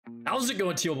How's it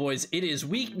going, Teal Boys? It is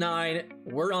week 9,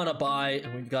 we're on a bye,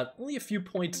 and we've got only a few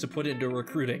points to put into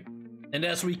recruiting. And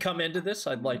as we come into this,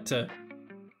 I'd like to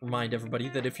remind everybody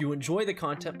that if you enjoy the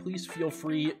content, please feel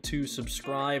free to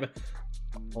subscribe.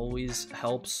 Always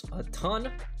helps a ton.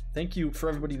 Thank you for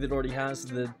everybody that already has.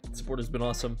 The support has been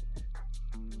awesome.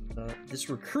 This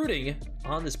recruiting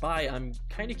on this bye, I'm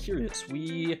kind of curious.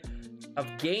 We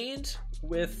have gained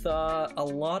with a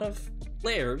lot of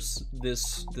players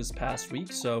this past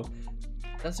week, so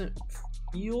it doesn't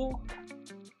feel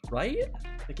right.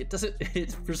 Like it doesn't.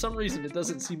 For some reason, it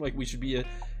doesn't seem like we should be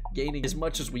gaining as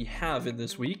much as we have in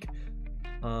this week.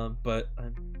 But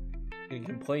I'm going to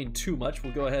complain too much.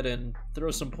 We'll go ahead and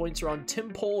throw some points around.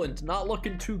 Tim Poland not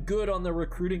looking too good on the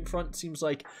recruiting front. Seems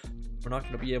like we're not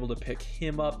going to be able to pick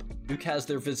him up. Duke has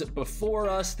their visit before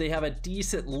us. They have a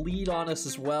decent lead on us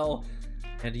as well,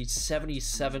 and he's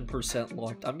 77%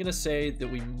 locked. I'm going to say that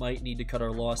we might need to cut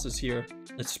our losses here,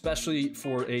 especially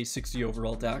for a 60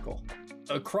 overall tackle.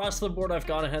 Across the board, I've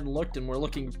gone ahead and looked, and we're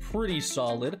looking pretty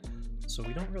solid. So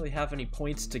we don't really have any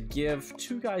points to give.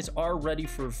 2 guys are ready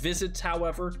for visits,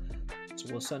 however. So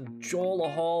we'll send Joel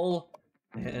Hall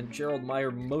and Gerald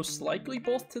Meyer most likely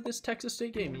both to this Texas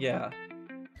State game. Yeah.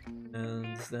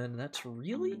 And then that's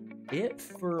really it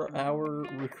for our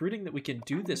recruiting that we can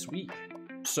do this week.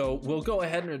 So we'll go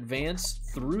ahead and advance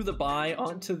through the bye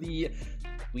onto the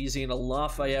Louisiana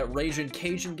Lafayette Ragin'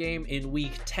 Cajun game in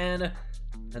week 10.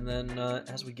 And then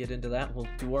as we get into that, we'll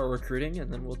do our recruiting,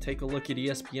 and then we'll take a look at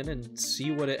ESPN and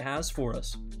see what it has for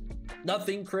us.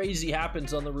 Nothing crazy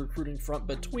happens on the recruiting front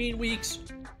between weeks,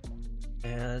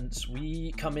 and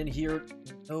we come in here,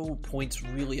 no points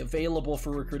really available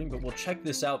for recruiting, but we'll check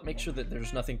this out, make sure that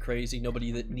there's nothing crazy,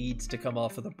 nobody that needs to come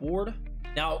off of the board.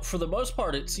 Now, for the most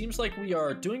part, it seems like we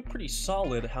are doing pretty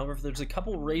solid. However, there's a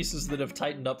couple races that have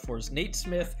tightened up for us. Nate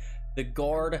Smith, the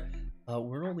guard,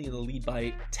 we're only in the lead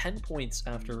by 10 points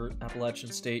after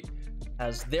Appalachian State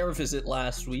has their visit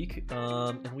last week.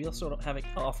 And we also haven't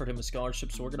offered him a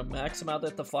scholarship, so we're going to max him out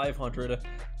at the 500.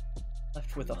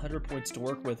 Left with 100 points to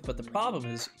work with, but the problem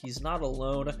is he's not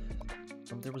alone.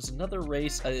 There was another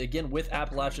race, again with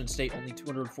Appalachian State, only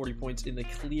 240 points in the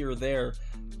clear there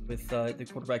with the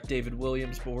quarterback David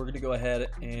Williams, but we're going to go ahead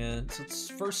and let's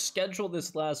first schedule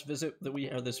this last visit that we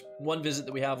have, this one visit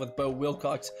that we have with Bo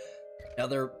Wilcox.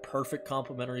 Another perfect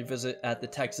complimentary visit at the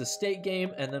Texas State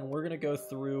game, and then we're going to go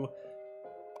through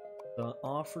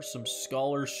offer some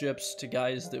scholarships to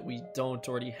guys that we don't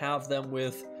already have them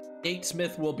with. Nate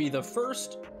Smith will be the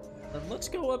first, and let's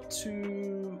go up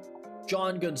to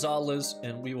John Gonzalez,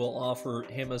 and we will offer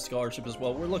him a scholarship as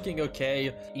well. We're looking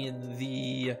okay in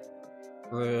the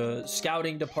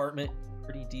scouting department,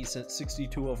 pretty decent,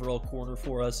 62 overall corner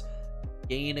for us.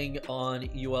 Gaining on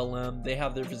ULM, they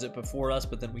have their visit before us,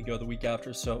 but then we go the week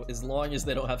after, so as long as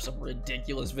they don't have some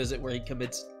ridiculous visit where he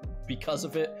commits because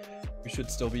of it, we should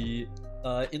still be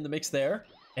in the mix there.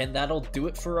 And that'll do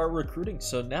it for our recruiting.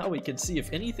 So now we can see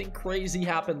if anything crazy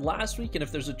happened last week and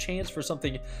if there's a chance for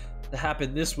something to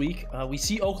happen this week. We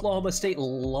see Oklahoma State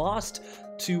lost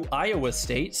to Iowa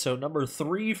State, so number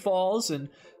 3 falls, and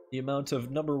the amount of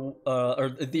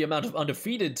the amount of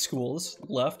undefeated schools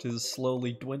left is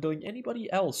slowly dwindling.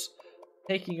 Anybody else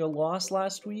taking a loss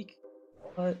last week?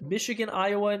 Michigan,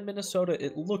 Iowa, and Minnesota,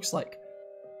 it looks like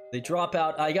they drop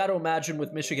out. I got to imagine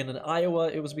with Michigan and Iowa,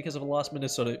 it was because of a loss.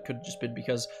 Minnesota, it could have just been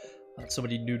because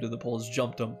somebody new to the polls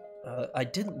jumped them. I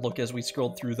didn't look as we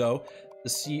scrolled through, though, to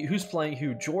see who's playing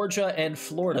who. Georgia and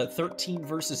Florida, 13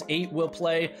 versus 8 will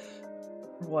play.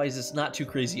 Otherwise, it's not too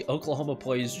crazy. Oklahoma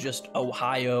plays just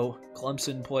Ohio.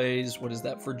 Clemson plays, what is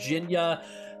that, Virginia.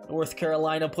 North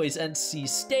Carolina plays NC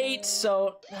State.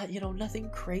 So, you know, nothing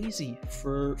crazy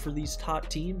for these top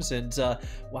teams. And,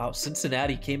 wow,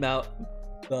 Cincinnati came out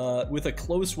with a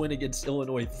close win against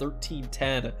Illinois,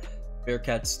 13-10.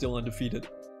 Bearcats still undefeated.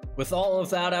 With all of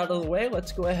that out of the way,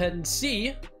 let's go ahead and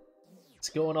see what's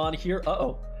going on here.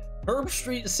 Herb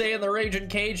Street is saying the Ragin'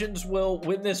 Cajuns will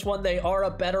win this one. They are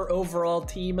a better overall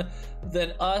team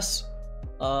than us.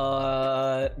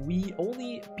 We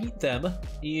only beat them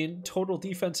in total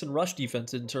defense and rush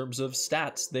defense in terms of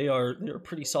stats. They're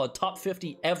pretty solid. Top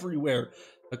 50 everywhere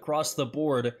across the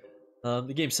board.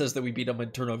 The game says that we beat them in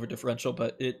turnover differential,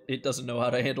 but it doesn't know how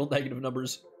to handle negative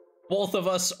numbers. Both of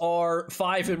us are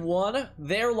 5-1.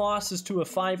 Their loss is to a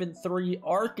 5-3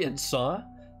 Arkansas.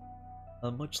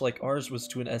 Much like ours was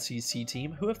to an SEC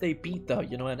team. Who have they beat, though?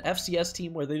 You know, an FCS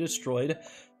team where they destroyed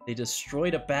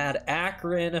a bad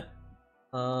Akron.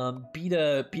 Beat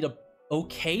a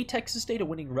okay Texas State, a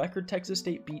winning record Texas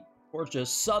State. Beat Georgia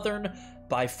Southern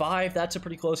by 5. That's a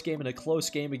pretty close game, and a close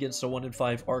game against a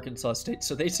 1-5 Arkansas State.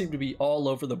 So they seem to be all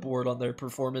over the board on their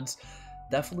performance.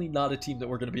 Definitely not a team that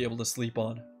we're going to be able to sleep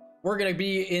on. We're going to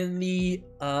be in the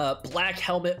black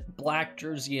helmet, black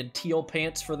jersey, and teal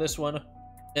pants for this one.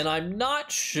 And I'm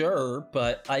not sure,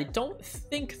 but I don't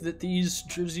think that these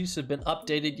jerseys have been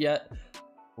updated yet.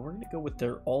 We're going to go with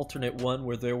their alternate one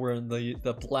where they're wearing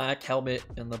the black helmet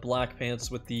and the black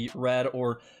pants with the red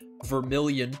or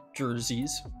vermilion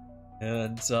jerseys.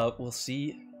 And we'll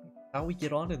see how we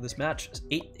get on in this match.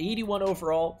 81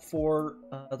 overall for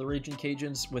the Raging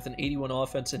Cajuns with an 81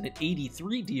 offense and an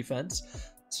 83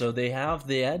 defense. So they have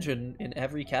the edge in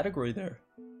every category there.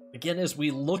 Again, as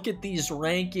we look at these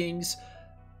rankings,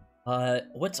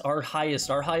 what's our highest?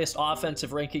 Our highest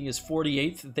offensive ranking is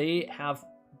 48th. They have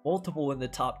multiple in the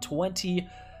top 20.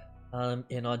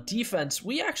 And on defense,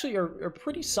 we actually are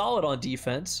pretty solid on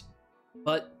defense.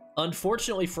 But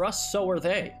unfortunately for us, so are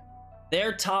they.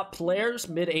 Their top players,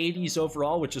 mid-80s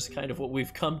overall, which is kind of what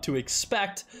we've come to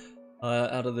expect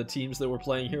out of the teams that we're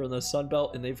playing here in the Sun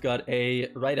Belt. And they've got a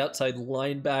right outside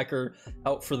linebacker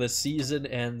out for the season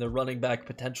and the running back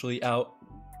potentially out.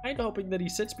 Kind of hoping that he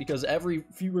sits because every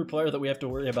fewer player that we have to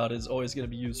worry about is always going to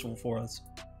be useful for us.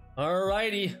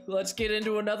 Alrighty, let's get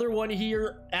into another one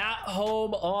here at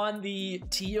home on the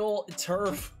teal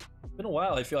turf. It's been a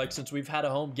while, I feel like, since we've had a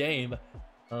home game.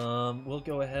 We'll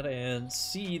go ahead and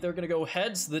see. They're going to go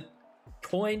heads. The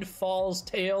coin falls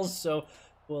tails, so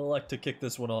we'll elect to kick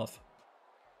this one off.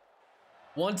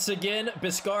 Once again,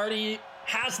 Biscardi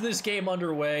has this game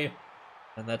underway,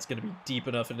 and that's going to be deep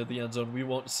enough into the end zone. We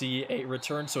won't see a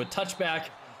return, so a touchback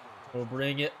will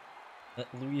bring it at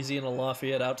Louisiana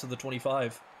Lafayette out to the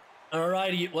 25.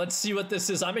 Alrighty, let's see what this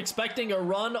is. I'm expecting a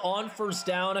run on first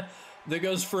down that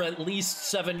goes for at least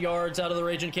 7 yards out of the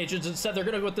Raging Cajuns. Instead, they're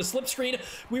going to go with the slip screen.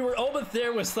 We were almost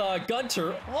there with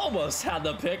Gunter. Almost had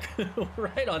the pick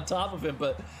right on top of him,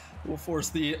 but we'll force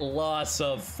the loss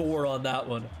of 4 on that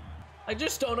one. I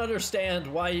just don't understand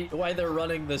why they're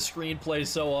running the screenplay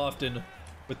so often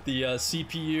with the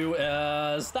CPU,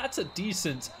 as that's a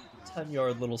decent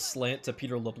 10-yard little slant to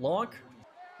Peter LeBlanc.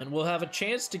 And we'll have a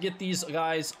chance to get these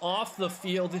guys off the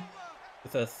field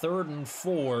with a 3rd and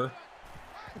 4.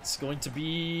 It's going to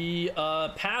be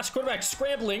a pass, quarterback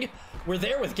scrambling. We're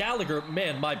there with Gallagher.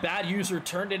 Man, my bad user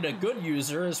turned into a good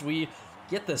user as we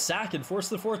get the sack and force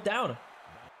the 4th down.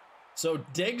 So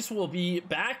Diggs will be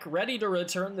back, ready to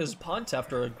return this punt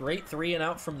after a great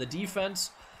 3-and-out from the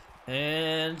defense.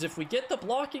 And if we get the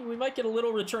blocking, we might get a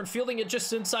little return. Fielding it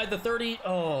just inside the 30.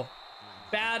 Oh,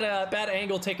 bad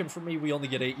angle taken from me. We only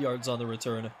get 8 yards on the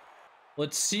return.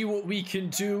 Let's see what we can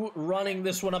do running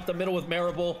this one up the middle with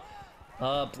Marable.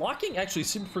 Blocking actually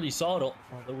seemed pretty solid,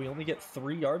 although we only get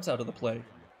 3 yards out of the play.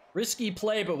 Risky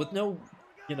play, but with no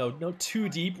too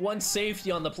deep. One safety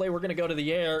on the play. We're going to go to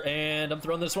the air, and I'm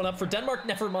throwing this one up for Denmark.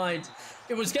 Never mind.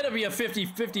 It was going to be a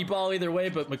 50-50 ball either way,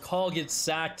 but McCall gets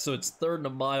sacked, so it's 3rd and a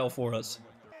mile for us.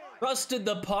 Trusted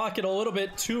the pocket a little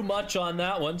bit too much on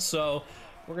that one, so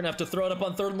we're going to have to throw it up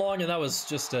on 3rd and long, and that was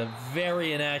just a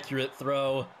very inaccurate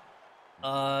throw.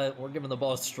 We're giving the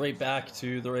ball straight back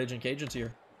to the Raging Cajuns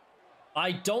here.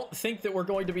 I don't think that we're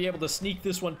going to be able to sneak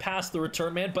this one past the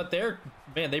return man, but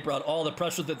they brought all the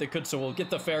pressure that they could, so we'll get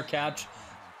the fair catch,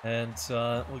 and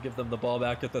we'll give them the ball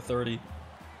back at the 30.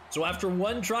 So after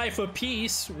one drive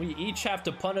apiece, we each have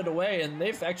to punt it away, and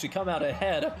they've actually come out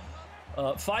ahead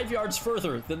 5 yards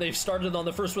further than they've started on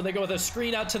the first one. They go with a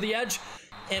screen out to the edge,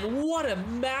 and what a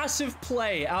massive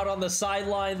play out on the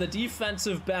sideline. The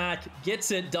defensive back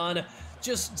gets it done,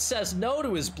 just says no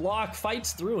to his block,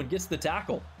 fights through, and gets the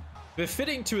tackle.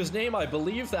 Befitting to his name, I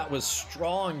believe that was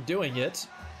Strong doing it.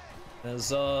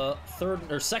 As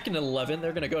 2nd and 11,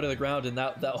 they're going to go to the ground, and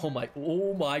that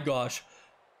oh my gosh.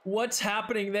 What's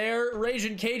happening there?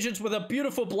 Raging Cajuns with a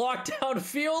beautiful block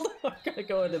downfield. I'm going to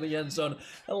go into the end zone.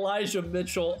 Elijah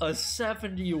Mitchell, a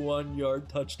 71-yard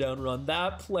touchdown run.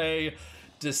 That play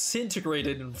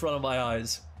disintegrated in front of my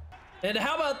eyes. And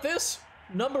how about this?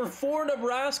 Number 4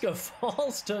 Nebraska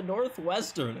falls to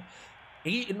Northwestern.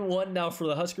 8-1 now for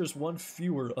the Huskers, 1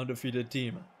 fewer undefeated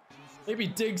team. Maybe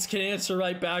Diggs can answer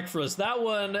right back for us. That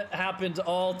one happened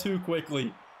all too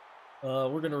quickly.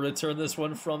 We're going to return this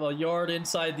one from a yard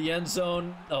inside the end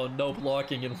zone. Oh, no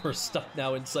blocking, and we're stuck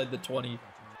now inside the 20.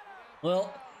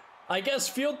 Well, I guess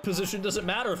field position doesn't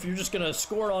matter if you're just going to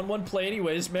score on one play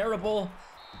anyways. Marable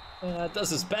does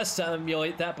his best to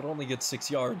emulate that, but only gets 6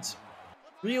 yards.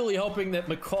 Really hoping that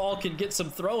McCall can get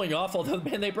some throwing off, although,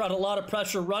 man, they brought a lot of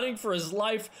pressure running for his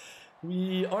life.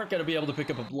 We aren't going to be able to pick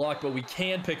up a block, but we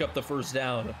can pick up the 1st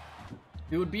down.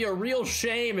 It would be a real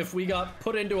shame if we got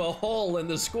put into a hole in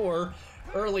the score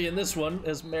early in this one,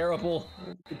 as Marable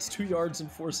gets 2 yards and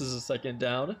forces a second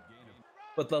down.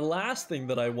 But the last thing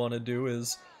that I want to do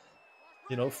is,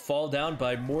 you know, fall down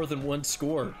by more than 1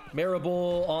 score.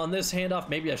 Marable on this handoff,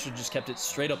 maybe I should have just kept it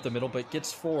straight up the middle, but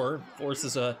gets 4,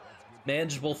 forces a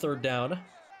manageable 3rd down.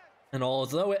 And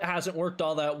although it hasn't worked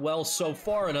all that well so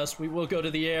far in us, we will go to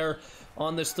the air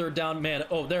on this 3rd down. Man,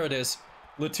 oh, there it is.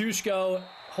 Latushko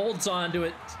holds on to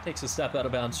it, takes a step out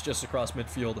of bounds just across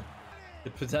midfield.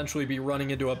 Could potentially be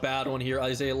running into a bad one here.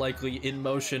 Isaiah Likely in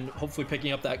motion, hopefully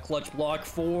picking up that clutch block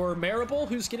for Marable,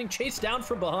 who's getting chased down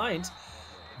from behind.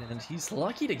 And he's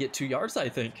lucky to get 2 yards, I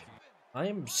think. I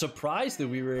am surprised that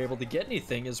we were able to get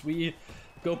anything as we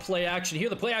go play action here.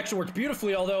 The play action worked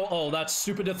beautifully, although, oh, that's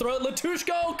stupid to throw it.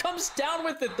 Latushko comes down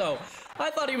with it, though. I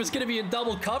thought he was going to be in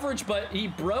double coverage, but he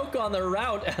broke on the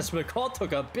route as McCall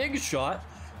took a big shot.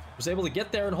 Was able to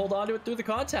get there and hold on to it through the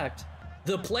contact.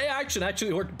 The play action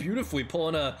actually worked beautifully,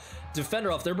 pulling a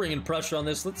defender off. They're bringing pressure on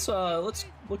this. Let's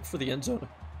look for the end zone.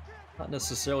 Not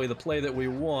necessarily the play that we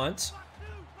want,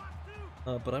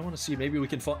 but I want to see maybe we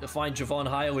can find Javon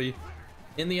Hiley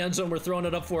in the end zone. We're throwing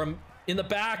it up for him in the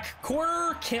back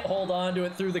corner. Can't hold on to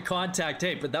it through the contact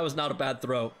tape, but that was not a bad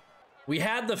throw. We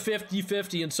had the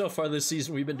 50-50, and so far this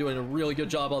season we've been doing a really good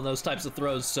job on those types of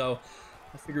throws, so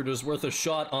I figured it was worth a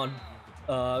shot on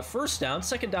first down.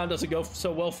 Second down doesn't go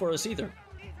so well for us either.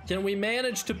 Can we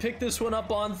manage to pick this one up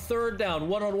on 3rd down?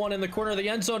 One-on-one in the corner of the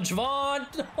end zone. Javon,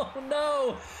 oh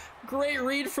no! Great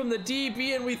read from the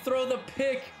DB, and we throw the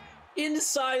pick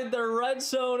inside the red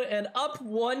zone, and up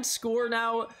 1 score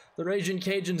now. The Raging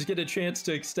Cajuns get a chance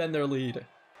to extend their lead.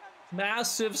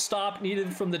 Massive stop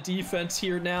needed from the defense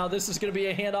here now. This is going to be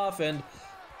a handoff, and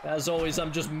as always,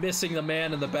 I'm just missing the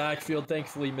man in the backfield.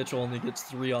 Thankfully, Mitchell only gets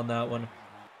 3 on that one.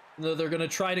 They're going to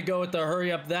try to go with the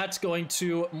hurry up. That's going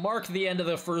to mark the end of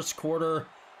the first quarter.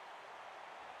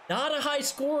 Not a high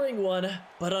scoring one,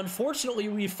 but unfortunately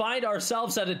we find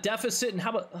ourselves at a deficit. And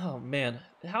how about, oh man,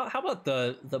 how about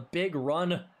the big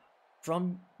run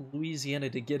from Louisiana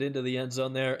to get into the end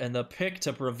zone there, and the pick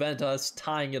to prevent us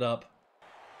tying it up.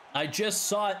 I just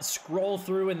saw it scroll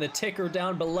through in the ticker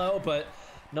down below, but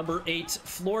number 8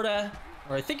 Florida,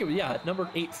 or I think it was, yeah, number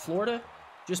 8 Florida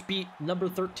just beat number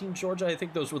 13 Georgia. I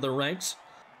think those were the ranks.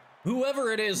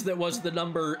 Whoever it is that was the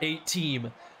number 8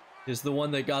 team is the one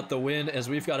that got the win, as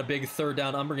we've got a big 3rd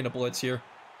down. I'm bringing a blitz here.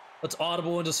 Let's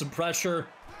audible into some pressure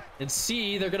and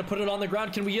see. They're going to put it on the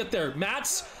ground. Can we get there?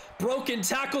 Matt's broken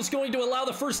tackle's going to allow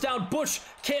the first down. Bush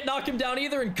can't knock him down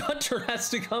either, and Gunter has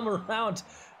to come around.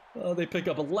 They pick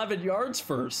up 11 yards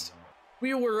first.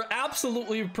 We were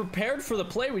absolutely prepared for the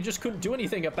play. We just couldn't do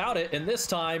anything about it, and this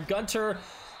time Gunter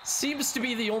seems to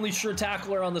be the only sure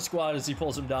tackler on the squad as he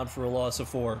pulls him down for a loss of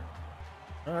 4.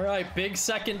 All right, big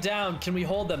 2nd down. Can we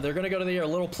hold them? They're going to go to the air. A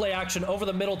little play action over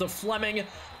the middle to Fleming.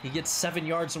 He gets 7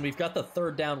 yards, and we've got the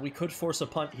 3rd down. We could force a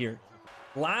punt here.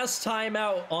 Last time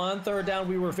out on 3rd down,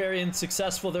 we were very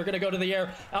unsuccessful. They're going to go to the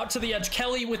air, out to the edge.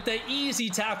 Kelly with the easy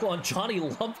tackle on Johnny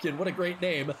Lumpkin. What a great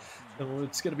name. And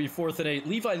it's going to be 4th and 8.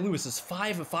 Levi Lewis is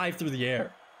 5 of 5 through the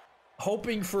air.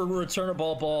 Hoping for a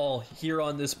returnable ball here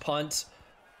on this punt.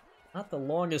 Not the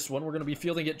longest one. We're going to be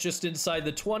fielding it just inside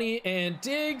the 20, and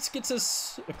Diggs gets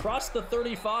us across the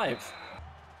 35.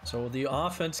 So the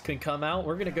offense can come out.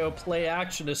 We're going to go play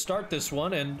action to start this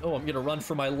one, and oh, I'm going to run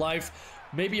for my life.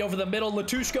 Maybe over the middle.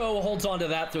 Latushko holds on to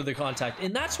that through the contact,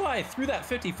 and that's why I threw that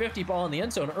 50-50 ball in the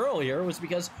end zone earlier, was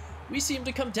because we seem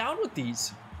to come down with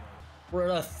these. We're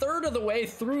a 1/3 of the way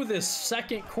through this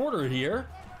 2nd quarter here,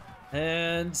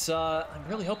 and I'm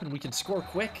really hoping we can score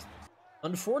quick.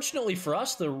 Unfortunately for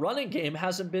us, the running game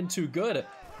hasn't been too good.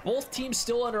 Both teams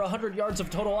still under 100 yards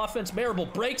of total offense. Marable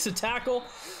breaks a tackle,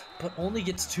 but only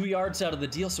gets 2 yards out of the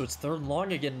deal, so it's 3rd and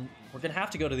long again. We're going to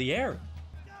have to go to the air.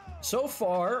 So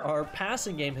far, our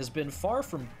passing game has been far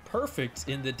from perfect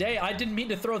in the day. I didn't mean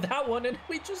to throw that one, and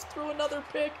we just threw another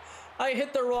pick. I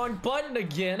hit the wrong button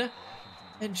again,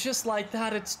 and just like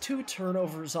that, it's 2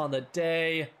 turnovers on the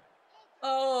day.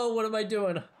 Oh, what am I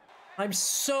doing? I'm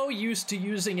so used to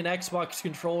using an Xbox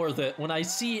controller that when I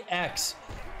see X,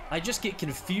 I just get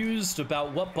confused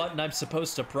about what button I'm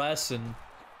supposed to press, and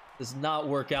does not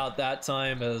work out that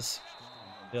time, as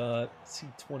see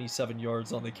 27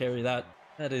 yards on the carry. That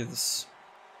is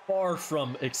far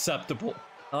from acceptable.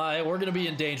 We're going to be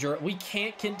in danger. We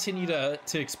can't continue to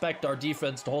expect our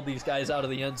defense to hold these guys out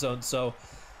of the end zone, so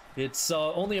it's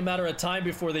only a matter of time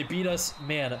before they beat us.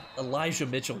 Man, Elijah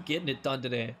Mitchell getting it done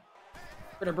today.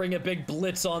 We're going to bring a big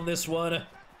blitz on this one.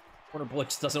 Corner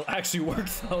blitz doesn't actually work,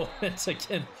 though. It's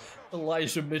again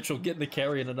Elijah Mitchell getting the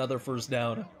carry and another 1st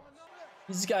down.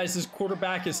 These guys, this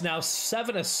quarterback is now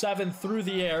 7 of 7 through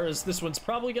the air, as this one's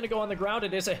probably going to go on the ground.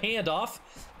 It is a handoff,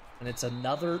 and it's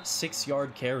another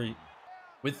 6-yard carry.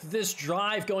 With this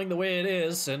drive going the way it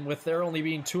is, and with there only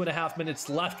being 2.5 minutes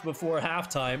left before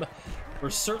halftime,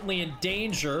 we're certainly in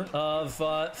danger of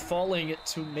falling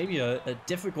to maybe a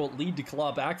difficult lead to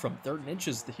claw back from. 3rd and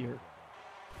inches here.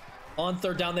 On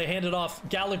 3rd down, they hand it off.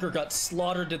 Gallagher got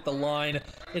slaughtered at the line.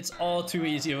 It's all too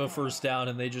easy of a 1st down,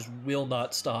 and they just will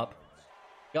not stop.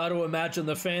 Got to imagine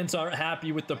the fans aren't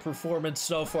happy with the performance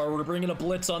so far. We're bringing a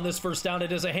blitz on this 1st down.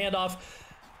 It is a handoff,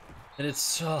 and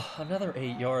it's another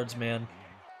 8 yards, man.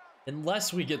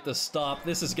 Unless we get the stop,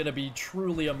 this is going to be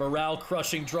truly a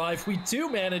morale-crushing drive. We do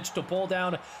manage to pull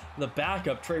down the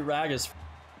backup, Trey Ragas.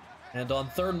 And on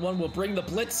 3rd and 1, we'll bring the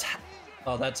blitz.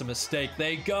 Oh, that's a mistake.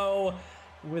 They go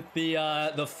with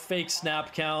the fake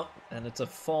snap count, and it's a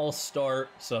false start.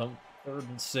 So 3rd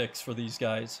and 6 for these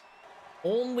guys.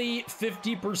 Only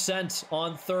 50%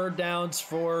 on 3rd downs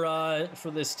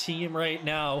for this team right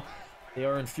now. They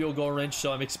are in field goal range,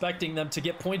 so I'm expecting them to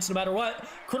get points no matter what.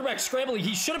 Quarterback scrambling.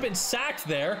 He should have been sacked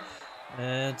there.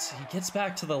 And he gets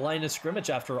back to the line of scrimmage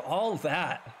after all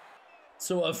that.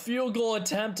 So a field goal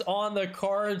attempt on the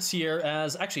cards here,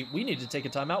 as actually we need to take a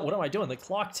timeout. What am I doing? The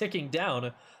clock ticking down. We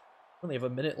only have a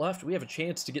minute left. We have a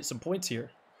chance to get some points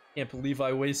here. Can't believe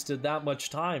I wasted that much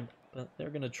time. But they're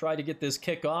going to try to get this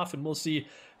kick off, and we'll see if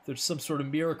there's some sort of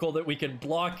miracle that we can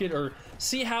block it or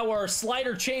see how our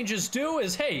slider changes do.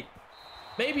 Is, hey,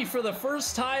 maybe for the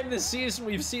first time this season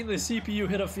we've seen the CPU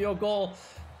hit a field goal.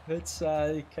 It's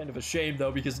kind of a shame,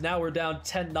 though, because now we're down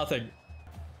 10-0.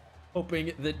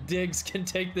 Hoping that Diggs can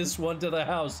take this one to the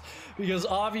house, because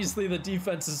obviously the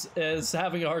defense is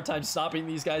having a hard time stopping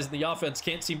these guys, and the offense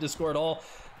can't seem to score at all.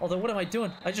 Although, what am I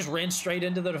doing? I just ran straight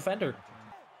into the defender.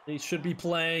 They should be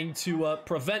playing to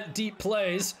prevent deep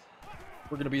plays.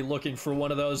 We're going to be looking for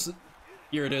one of those.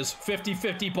 Here it is.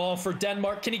 50-50 ball for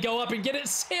Denmark. Can he go up and get it?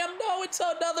 Sam, no, it's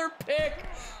another pick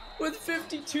with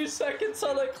 52 seconds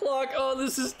on the clock. Oh,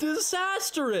 this is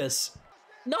disastrous.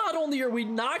 Not only are we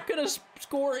not going to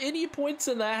score any points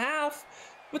in the half,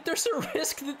 but there's a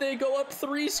risk that they go up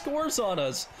 3 scores on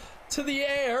us. To the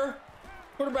air.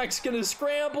 Quarterback's going to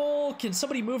scramble. Can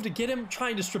somebody move to get him?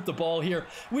 Trying to strip the ball here.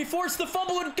 We force the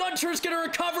fumble, and Gunter's going to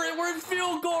recover it. We're in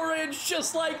field goal range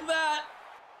just like that.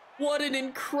 What an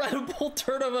incredible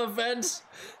turn of events.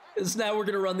 Is now we're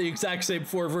going to run the exact same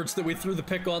forwards that we threw the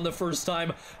pick on the first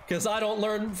time, because I don't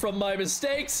learn from my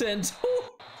mistakes, and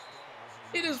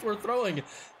it is worth throwing.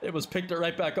 It was picked it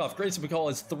right back off. Grayson McCall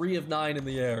is 3 of 9 in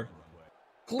the air.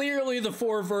 Clearly the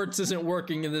forwards isn't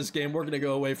working in this game. We're going to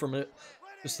go away from it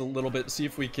just a little bit, see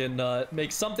if we can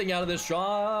make something out of this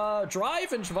drive.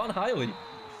 And Siobhan Hiley,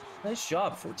 nice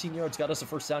job. 14 yards, got us a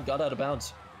 1st down, got out of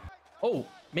bounds. Oh,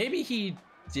 maybe he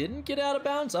didn't get out of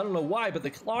bounds. I don't know why, but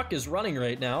the clock is running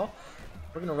right now.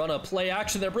 We're gonna run a play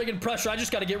action. They're bringing pressure. I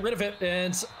just got to get rid of it,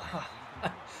 and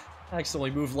I accidentally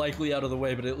moved Likely out of the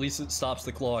way, but at least it stops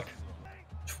the clock.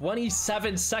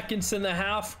 27 seconds in the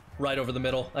half, right over the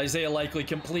middle. Isaiah Likely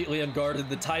completely unguarded.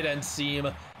 The tight end seam.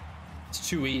 It's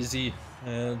too easy,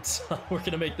 and we're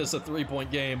gonna make this a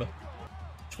 3-point game.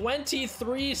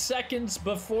 23 seconds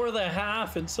before the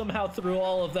half, and somehow through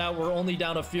all of that, we're only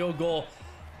down a field goal.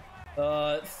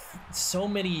 So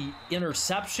many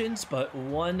interceptions, but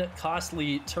one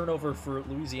costly turnover for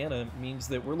Louisiana means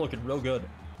that we're looking real good.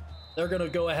 They're going to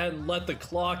go ahead and let the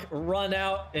clock run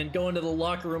out and go into the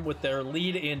locker room with their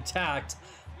lead intact.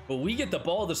 But we get the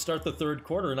ball to start the 3rd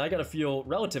quarter, and I got to feel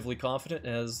relatively confident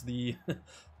as the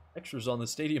extras on the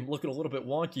stadium looking a little bit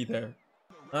wonky there.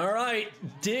 All right,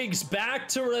 Diggs back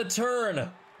to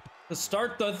return to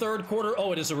start the 3rd quarter.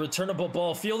 Oh, it is a returnable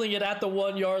ball, fielding it at the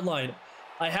 1-yard line.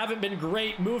 I haven't been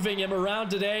great moving him around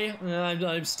today.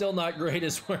 I'm still not great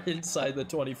as we're inside the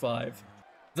 25.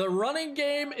 The running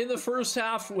game in the first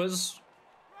half was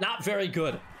not very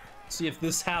good. See if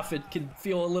this half it can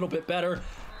feel a little bit better.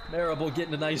 Marable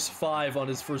getting a nice 5 on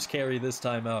his first carry this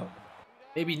time out.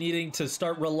 Maybe needing to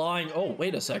start relying. Oh,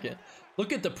 wait a second.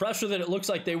 Look at the pressure that it looks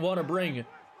like they want to bring.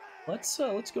 Let's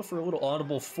go for a little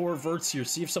audible 4 verts here.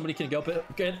 See if somebody can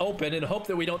get open and hope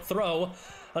that we don't throw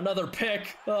another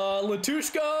pick.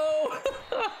 Latushko!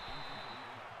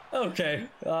 Okay,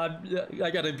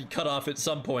 I gotta be cut off at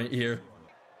some point here.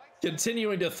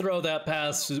 Continuing to throw that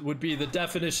pass would be the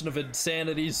definition of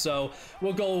insanity, so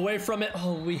we'll go away from it.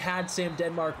 Oh, we had Sam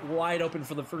Denmark wide open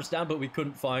for the 1st down, but we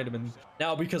couldn't find him, and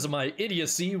now because of my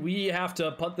idiocy, we have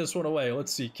to punt this one away.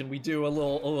 Let's see, can we do a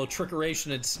little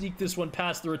trickeration and sneak this one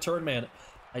past the return man?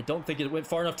 I don't think it went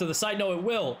far enough to the side. No, it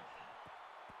will.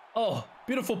 Oh,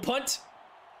 beautiful punt.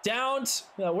 Down.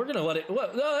 We're going to let it.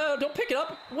 What? No, don't pick it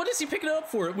up. What is he picking it up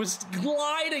for? It was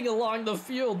gliding along the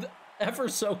field ever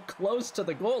so close to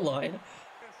the goal line.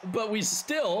 But we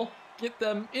still get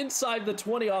them inside the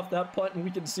 20 off that punt, and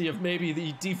we can see if maybe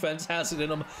the defense has it in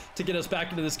them to get us back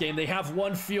into this game. They have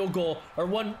one field goal, or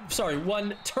one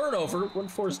turnover, one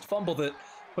forced fumble that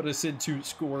put us into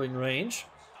scoring range.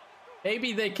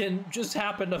 Maybe they can just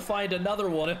happen to find another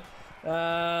one.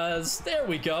 There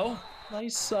we go.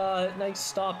 Nice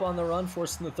stop on the run,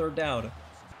 forcing the third down.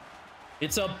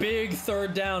 It's a big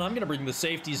third down. I'm going to bring the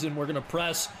safeties in. We're going to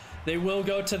press. They will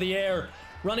go to the air.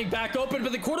 Running back open,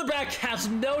 but the quarterback has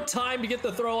no time to get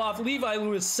the throw off. Levi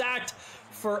Lewis sacked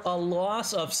for a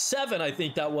loss of 7, I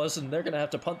think that was, and they're going to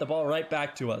have to punt the ball right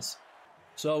back to us.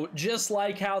 So just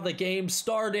like how the game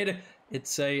started,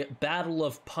 it's a battle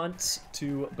of punts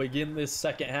to begin this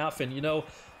second half. And, you know,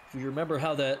 if you remember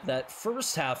how that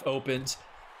first half opened,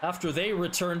 after they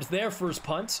returned their first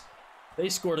punt, they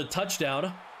scored a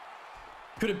touchdown.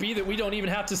 Could it be that we don't even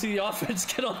have to see the offense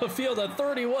get on the field? A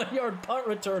 31-yard punt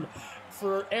return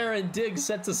for Aaron Diggs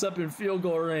sets us up in field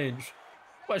goal range.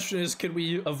 Question is, can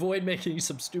we avoid making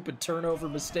some stupid turnover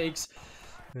mistakes?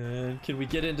 And can we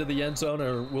get into the end zone,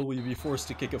 or will we be forced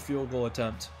to kick a field goal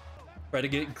attempt? Try to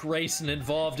get Grayson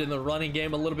involved in the running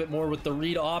game a little bit more with the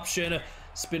read option.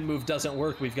 Spin move doesn't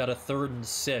work. We've got a 3rd and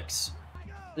 6.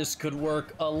 This could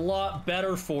work a lot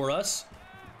better for us.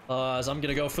 As I'm going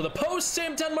to go for the post.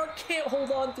 Sam Denmark can't hold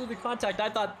on through the contact. I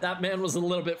thought that man was a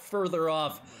little bit further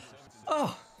off.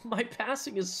 Oh, my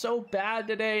passing is so bad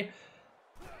today.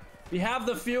 We have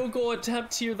the field goal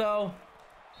attempt here, though.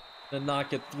 And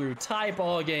knock it through. Tie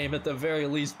ball game at the very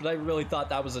least, but I really thought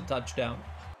that was a touchdown.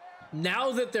 Now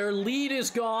that their lead is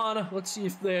gone, let's see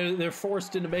if they're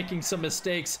forced into making some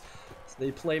mistakes. So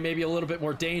they play maybe a little bit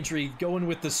more dangerous. Going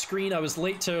with the screen, I was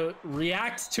late to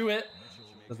react to it.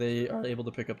 But they are able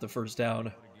to pick up the first down.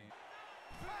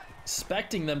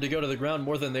 Expecting them to go to the ground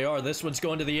more than they are. This one's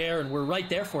going to the air, and we're right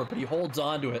there for it, but he holds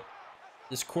on to it.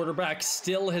 This quarterback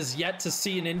still has yet to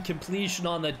see an incompletion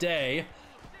on the day.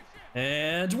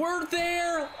 And we're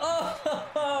there!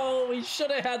 Oh, we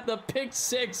should have had the pick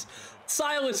 6.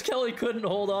 Silas Kelly couldn't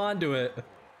hold on to it.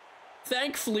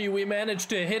 Thankfully, we managed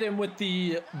to hit him with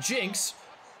the jinx.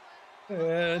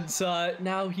 And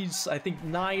now he's, I think,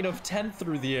 9 of 10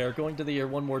 through the air, going to the air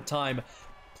one more time.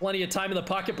 Plenty of time in the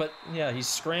pocket, but yeah, he's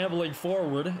scrambling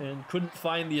forward and couldn't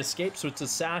find the escape, so it's a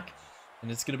sack.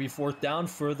 And it's going to be 4th down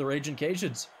for the Ragin'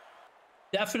 Cajuns.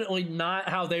 Definitely not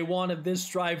how they wanted this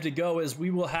drive to go, as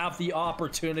we will have the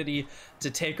opportunity to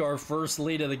take our first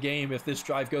lead of the game if this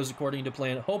drive goes according to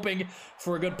plan. Hoping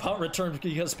for a good punt return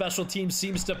because special teams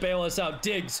seems to bail us out.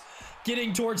 Diggs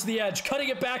getting towards the edge, cutting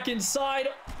it back inside.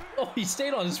 Oh, he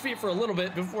stayed on his feet for a little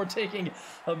bit before taking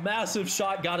a massive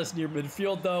shot. Got us near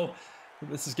midfield, though.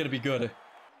 This is going to be good.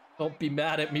 Don't be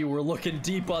mad at me. We're looking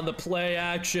deep on the play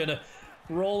action.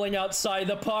 Rolling outside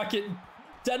the pocket.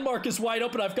 Denmark is wide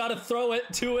open. I've got to throw it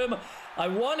to him. I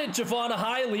wanted Javon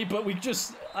Hiley, but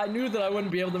I knew that I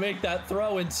wouldn't be able to make that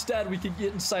throw. Instead, we could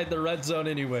get inside the red zone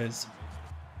anyways.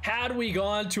 Had we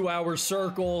gone to our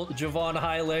circle, Javon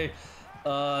Hiley,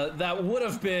 that would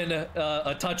have been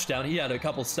a touchdown. He had a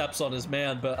couple steps on his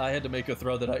man, but I had to make a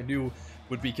throw that I knew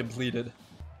would be completed.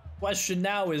 Question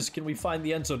now is, can we find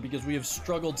the end zone? Because we have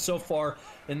struggled so far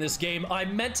in this game. I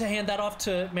meant to hand that off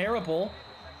to Marable.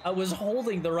 I was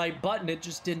holding the right button, it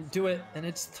just didn't do it, and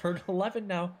it's 3rd and 11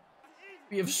 now.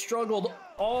 We have struggled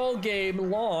all game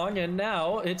long, and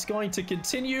now it's going to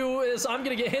continue as I'm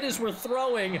going to get hit as we're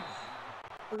throwing.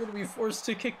 We're going to be forced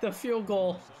to kick the field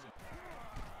goal.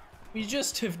 We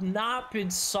just have not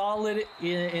been solid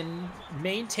in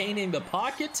maintaining the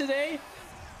pocket today,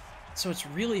 so it's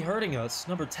really hurting us.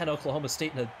 Number 10, Oklahoma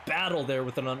State, in a battle there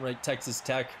with an unranked Texas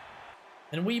Tech.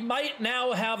 And we might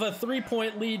now have a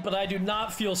 3-point lead, but I do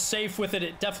not feel safe with it.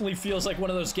 It definitely feels like one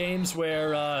of those games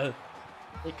where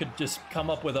they could just come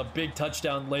up with a big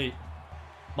touchdown late.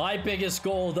 My biggest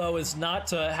goal, though, is not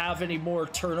to have any more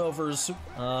turnovers,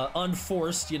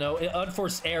 unforced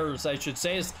errors, I should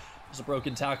say. It's a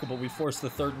broken tackle, but we forced the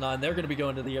 3rd and 9. They're going to be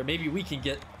going to the air. Maybe we can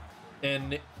get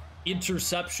an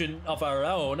interception of our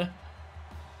own.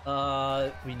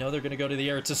 We know they're going to go to the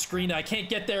air. It's a screen. I can't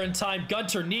get there in time.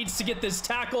 Gunter needs to get this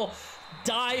tackle.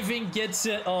 Diving, gets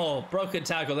it. Oh, broken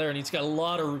tackle there, and he's got a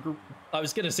lot of, I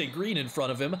was going to say green in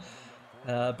front of him,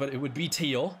 but it would be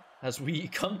teal as we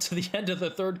come to the end of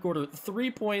the 3rd quarter.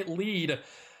 3-point lead,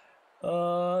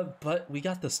 but we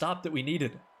got the stop that we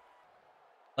needed.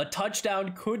 A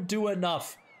touchdown could do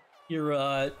enough here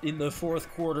in the 4th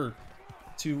quarter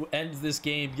to end this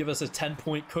game, give us a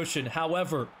 10-point cushion.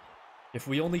 However, if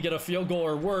we only get a field goal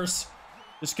or worse,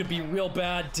 This could be real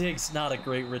bad. Diggs, not a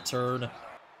great return.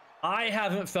 I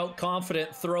haven't felt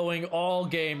confident throwing all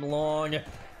game long.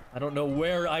 I don't know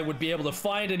where I would be able to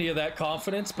find any of that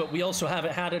confidence, but we also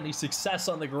haven't had any success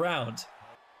on the ground.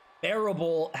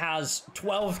 Bearable has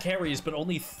 12 carries, but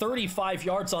only 35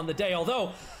 yards on the day,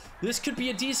 although this could be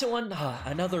a decent one.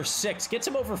 Another 6. Gets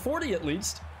him over 40 at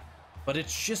least, but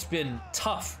it's just been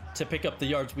tough to pick up the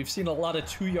yards. We've seen a lot of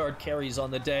 2-yard carries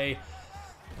on the day,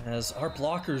 as our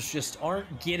blockers just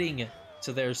aren't getting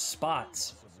to their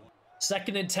spots.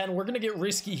 2nd and 10, we're going to get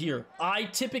risky here. I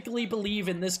typically believe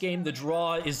in this game the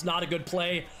draw is not a good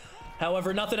play.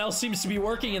 However, nothing else seems to be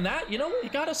working in that. You know what?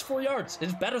 It got us 4 yards.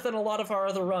 It's better than a lot of our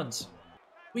other runs.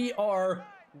 We are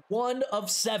 1 of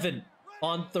 7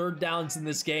 on 3rd downs in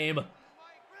this game.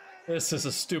 This is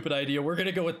a stupid idea. We're going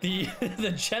to go with the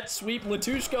jet sweep.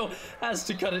 Latushko has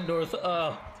to cut it north.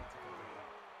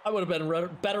 I would have been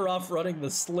better off running the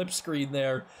slip screen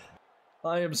there.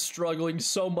 I am struggling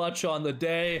so much on the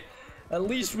day. At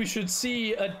least we should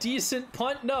see a decent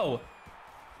punt. No.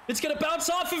 It's going to bounce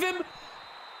off of him.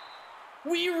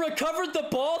 We recovered the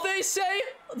ball, they say?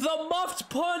 The muffed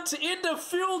punt into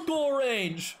field goal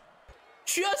range.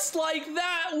 Just like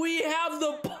that, we have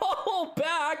the ball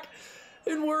back.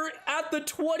 And we're at the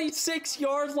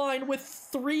 26-yard line with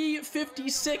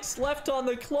 3:56 left on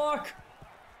the clock.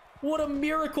 What a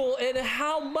miracle. And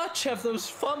how much have those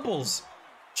fumbles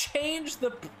changed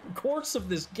the course of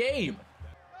this game?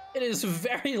 It is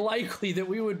very likely that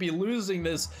we would be losing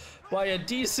this by a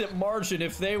decent margin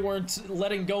if they weren't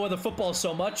letting go of the football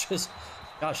so much.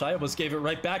 Gosh, I almost gave it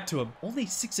right back to him. Only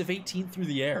 6 of 18 through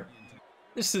the air.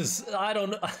 This is, I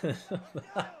don't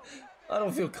I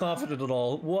don't feel confident at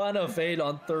all. 1 of 8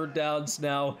 on 3rd downs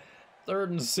now.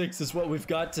 3rd and 6 is what we've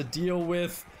got to deal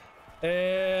with.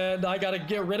 And I got to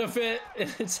get rid of it.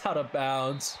 It's out of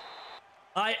bounds.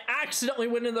 I accidentally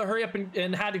went in the hurry up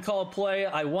and had to call a play.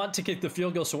 I want to kick the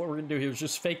field goal, so what we're going to do here is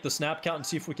just fake the snap count and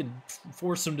see if we can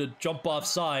force him to jump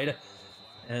offside.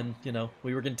 And, you know,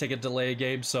 we were going to take a delay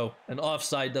game, so an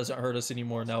offside doesn't hurt us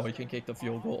anymore. Now we can kick the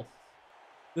field goal.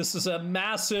 This is a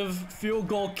massive field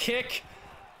goal kick.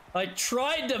 I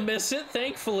tried to miss it.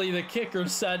 Thankfully, the kicker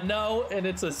said no, and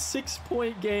it's a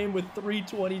 6-point game with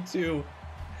 3:22.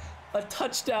 A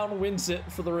touchdown wins it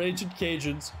for the Raging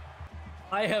Cajuns.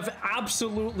 I have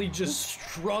absolutely just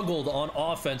struggled on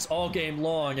offense all game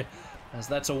long, as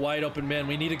that's a wide open man.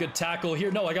 We need a good tackle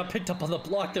here. No, I got picked up on the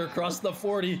block there across the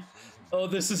 40. Oh,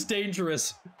 this is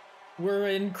dangerous. We're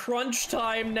in crunch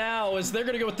time now, as they're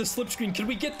going to go with the slip screen. Can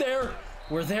we get there?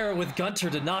 We're there with Gunter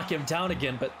to knock him down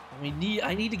again, but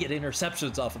I need to get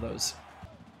interceptions off of those.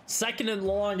 2nd and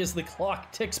long as the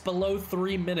clock ticks below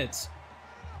 3 minutes.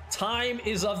 Time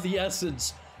is of the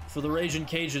essence for the Raging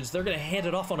Cajuns. They're going to hand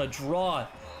it off on a draw.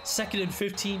 2nd and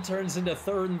 15 turns into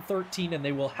 3rd and 13, and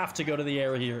they will have to go to the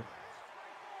air here.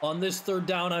 On this 3rd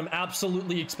down, I'm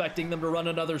absolutely expecting them to run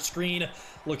another screen.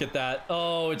 Look at that.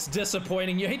 Oh, it's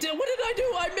disappointing. What did I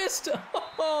do? I missed.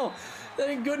 Oh,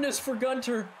 thank goodness for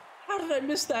Gunter. How did I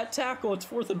miss that tackle? It's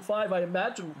 4th and 5. I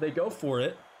imagine they go for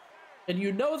it. And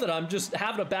you know that I'm just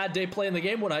having a bad day playing the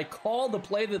game when I call the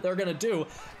play that they're going to do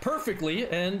perfectly,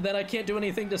 and then I can't do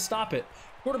anything to stop it.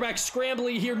 Quarterback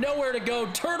scrambling here, nowhere to go.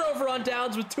 Turnover on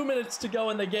downs with 2 minutes to go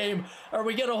in the game. Are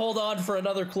we going to hold on for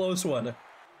another close one?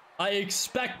 I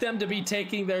expect them to be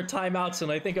taking their timeouts,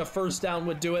 and I think a 1st down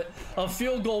would do it. A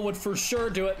field goal would for sure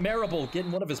do it. Marable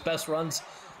getting one of his best runs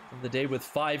of the day with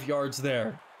 5 yards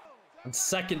there. On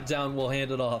 2nd down, we'll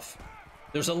hand it off.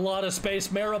 There's a lot of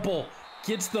space. Marable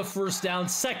gets the 1st down.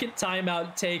 2nd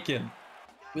timeout taken.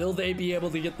 Will they be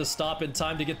able to get the stop in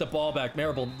time to get the ball back?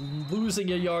 Marable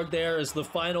losing a yard there as the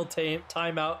final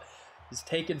timeout is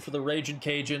taken for the Raging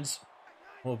Cajuns.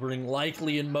 We'll bring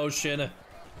Likely in motion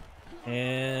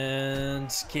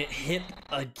and get hit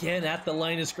again at the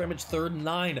line of scrimmage. 3rd and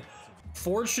 9.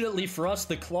 Fortunately for us,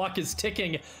 the clock is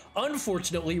ticking.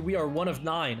 Unfortunately, we are 1 of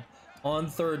 9 on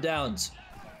 3rd downs.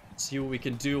 Let's see what we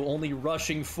can do. Only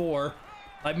rushing 4.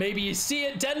 Maybe you see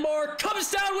it. Denmark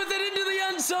comes down with it into the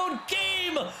end zone.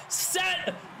 Game,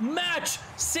 set, match.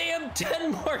 Sam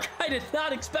Denmark. I did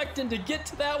not expect him to get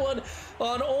to that one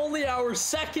on only our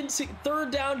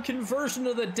 3rd down conversion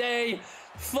of the day.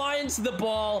 Finds the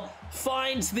ball,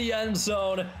 finds the end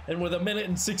zone, and with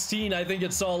 1:16, I think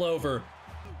it's all over.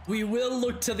 We will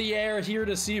look to the air here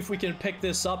to see if we can pick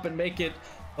this up and make it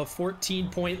a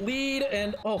 14-point lead.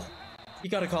 And, oh, you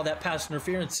got to call that pass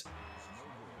interference.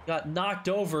 Got knocked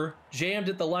over, jammed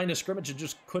at the line of scrimmage, and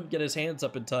just couldn't get his hands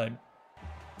up in time.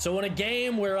 So in a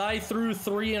game where I threw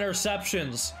 3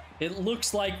 interceptions, it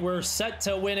looks like we're set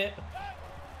to win it.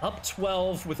 Up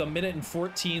 12 with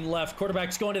 1:14 left.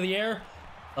 Quarterback's going to the air.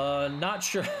 Not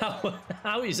sure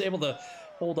how he's able to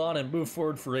hold on and move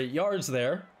forward for 8 yards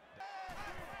there.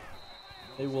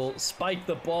 They will spike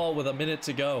the ball with a minute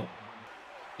to go.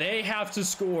 They have to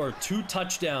score 2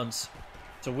 touchdowns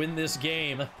to win this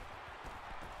game.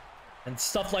 And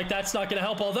stuff like that's not going to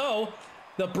help, although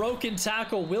the broken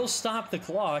tackle will stop the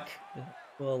clock. It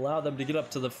will allow them to get up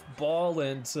to the ball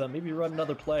and maybe run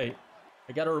another play.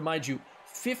 I got to remind you,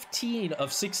 15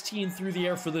 of 16 through the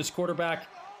air for this quarterback.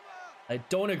 I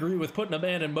don't agree with putting a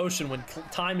man in motion when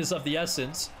time is of the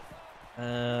essence.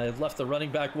 Left the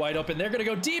running back wide open. They're going to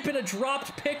go deep in a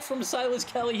dropped pick from Silas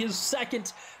Kelly, his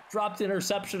second dropped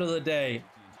interception of the day.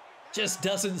 Just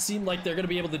doesn't seem like they're going to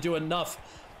be able to do enough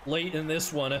late in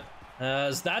this one.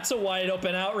 As that's a wide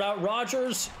open out route.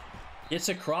 Rodgers gets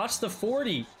across the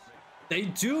 40. They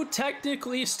do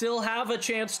technically still have a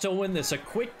chance to win this. A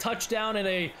quick touchdown and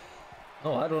a...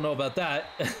 Oh, I don't know about that.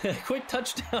 A quick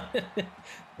touchdown and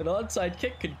an onside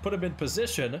kick could put him in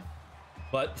position.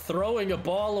 But throwing a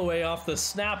ball away off the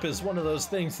snap is one of those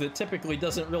things that typically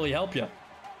doesn't really help you.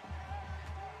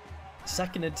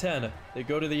 2nd and 10. They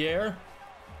go to the air.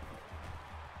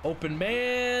 Open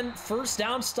man. First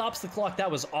down, stops the clock.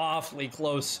 That was awfully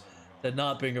close to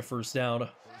not being a first down.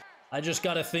 I just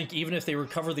got to think, even if they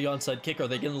recover the onside kick, are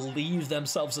they going to leave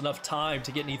themselves enough time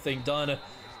to get anything done?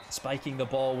 Spiking the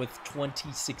ball with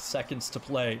 26 seconds to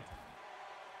play.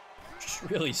 Just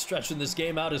really stretching this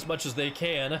game out as much as they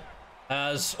can.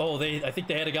 As, I think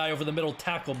they had a guy over the middle,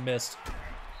 tackle missed.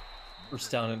 First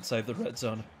down inside the red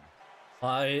zone.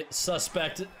 I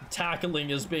suspect tackling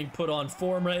is being put on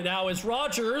form right now as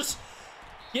Rodgers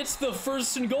gets the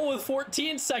 1st and goal with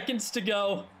 14 seconds to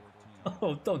go.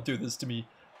 Oh, don't do this to me.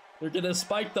 They're going to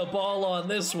spike the ball on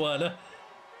this one.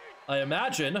 I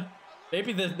imagine.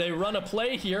 Maybe they run a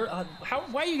play here.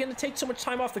 Why are you going to take so much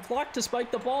time off the clock to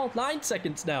spike the ball? 9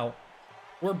 seconds now.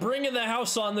 We're bringing the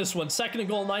house on this one. 2nd and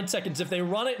goal, 9 seconds. If they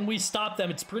run it and we stop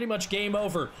them, it's pretty much game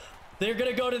over. They're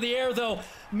going to go to the air, though.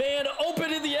 Man,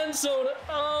 open in the end zone.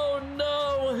 Oh,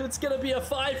 no. It's going to be a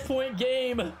 5-point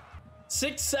game.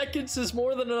 6 seconds is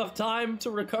more than enough time to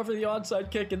recover the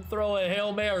onside kick and throw a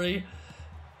Hail Mary.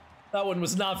 That one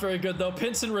was not very good, though.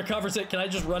 Pinson recovers it. Can I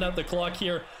just run out the clock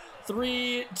here?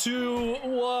 3, 2,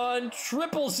 1.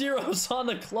 Triple zeros on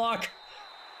the clock.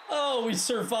 Oh, we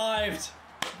survived.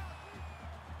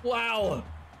 Wow.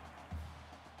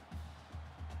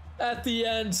 At the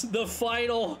end, the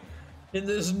final in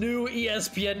this new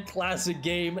ESPN Classic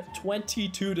game,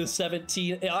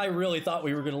 22-17. I really thought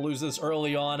we were going to lose this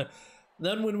early on.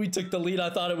 Then when we took the lead, I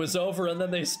thought it was over, and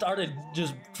then they started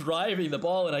just driving the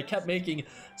ball, and I kept making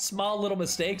small little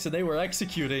mistakes, and they were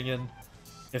executing, and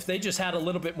if they just had a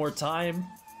little bit more time,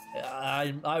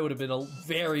 I would have been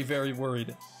very, very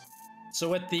worried.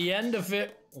 So at the end of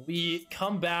it, we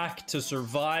come back to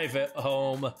survive at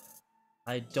home.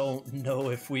 I don't know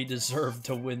if we deserved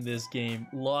to win this game.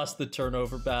 Lost the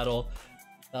turnover battle.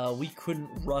 We couldn't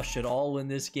rush at all in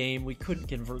this game. We couldn't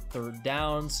convert 3rd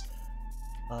downs.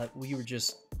 We were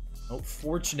just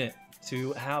fortunate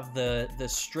to have the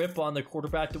strip on the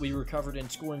quarterback that we recovered in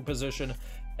scoring position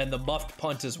and the muffed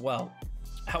punt as well.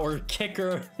 Our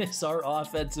kicker is our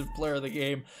offensive player of the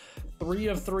game. 3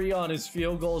 of 3 on his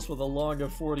field goals with a long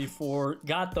of 44.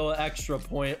 Got the extra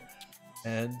point.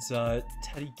 And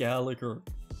Teddy Gallagher,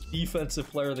 defensive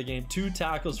player of the game. 2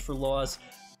 tackles for loss,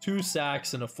 2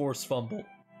 sacks, and a forced fumble.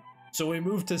 So we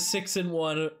move to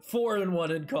 6-1, 4-1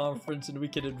 in conference, and we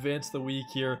can advance the week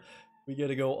here. We got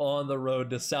to go on the road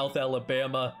to South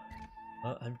Alabama.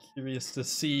 I'm curious to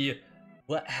see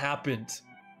what happened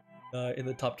in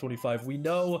the top 25. We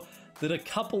know that a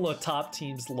couple of top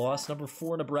teams lost. Number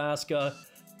 4, Nebraska.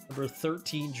 Number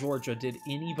 13, Georgia. Did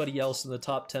anybody else in the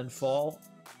top 10 fall?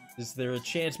 Is there a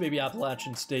chance maybe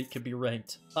Appalachian State could be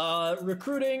ranked?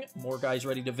 Recruiting, more guys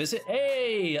ready to visit.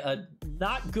 Hey,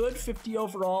 not good, 50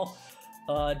 overall.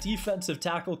 Defensive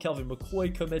tackle Kelvin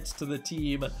McCoy commits to the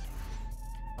team.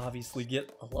 Obviously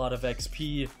get a lot of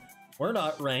XP. We're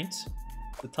not ranked.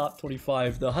 The top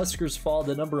 25. The Huskers fall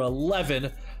to number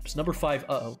 11. It's number 5.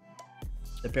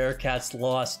 The Bearcats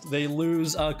lost. They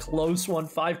lose a close one,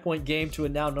 5-point game to a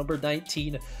now number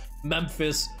 19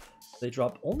 Memphis. They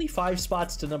drop only 5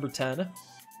 spots to number 10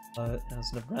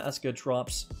 as Nebraska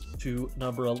drops to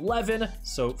number 11.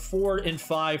 So 4 and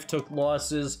 5 took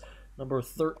losses. Number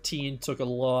 13 took a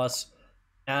loss,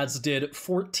 as did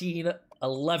 14,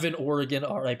 11 Oregon,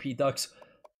 RIP Ducks,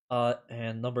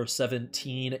 and number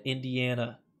 17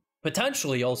 Indiana.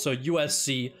 Potentially also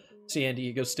USC, San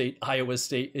Diego State, Iowa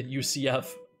State, and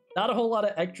UCF. Not a whole lot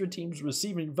of extra teams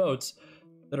receiving votes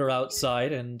that are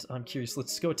outside, and I'm curious.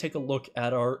 Let's go take a look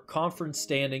at our conference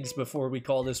standings before we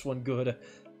call this one good.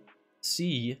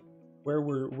 see where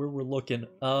we're looking.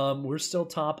 We're still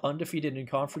top, undefeated in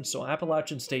conference, so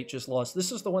Appalachian State just lost.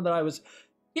 This is the one that I was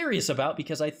curious about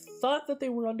because I thought that they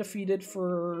were undefeated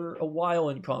for a while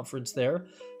in conference there.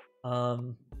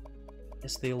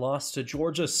 Yes, they lost to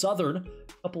Georgia Southern a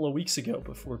couple of weeks ago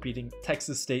before beating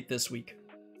Texas State this week.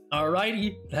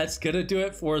 Alrighty, that's gonna do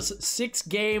it for us.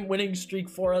 6-game winning streak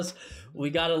for us. We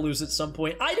gotta lose at some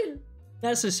point. I didn't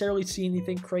necessarily see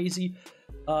anything crazy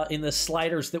in the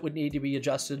sliders that would need to be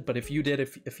adjusted, but if you did,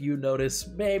 if you notice,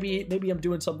 maybe I'm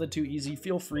doing something too easy,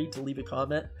 feel free to leave a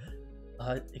comment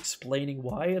explaining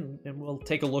why, and we'll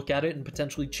take a look at it and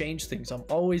potentially change things. I'm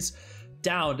always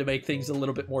down to make things a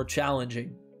little bit more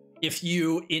challenging. If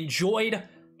you enjoyed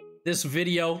this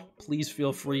video, please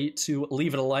feel free to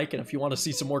leave it a like, and if you want to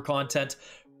see some more content,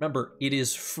 remember, it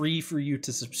is free for you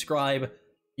to subscribe.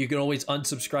 You can always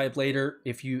unsubscribe later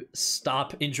if you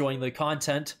stop enjoying the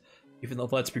content, even though,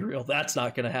 let's be real, that's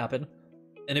not going to happen.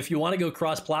 And if you want to go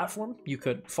cross-platform, you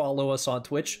could follow us on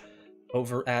Twitch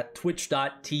over at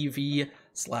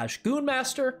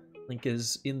twitch.tv/GoonMaster. Link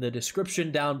is in the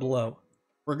description down below.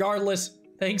 Regardless,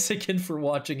 thanks again for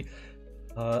watching.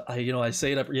 I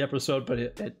say it every episode, but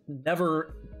it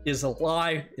never is a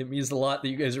lie. It means a lot that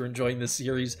you guys are enjoying this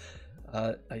series.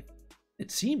 It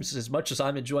seems as much as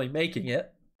I'm enjoying making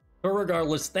it. But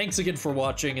regardless, thanks again for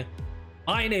watching.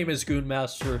 My name is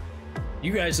GoonMaster.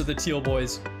 You guys are the Teal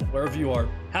Boys. Wherever you are,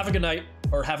 have a good night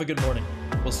or have a good morning.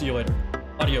 We'll see you later.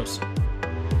 Adios.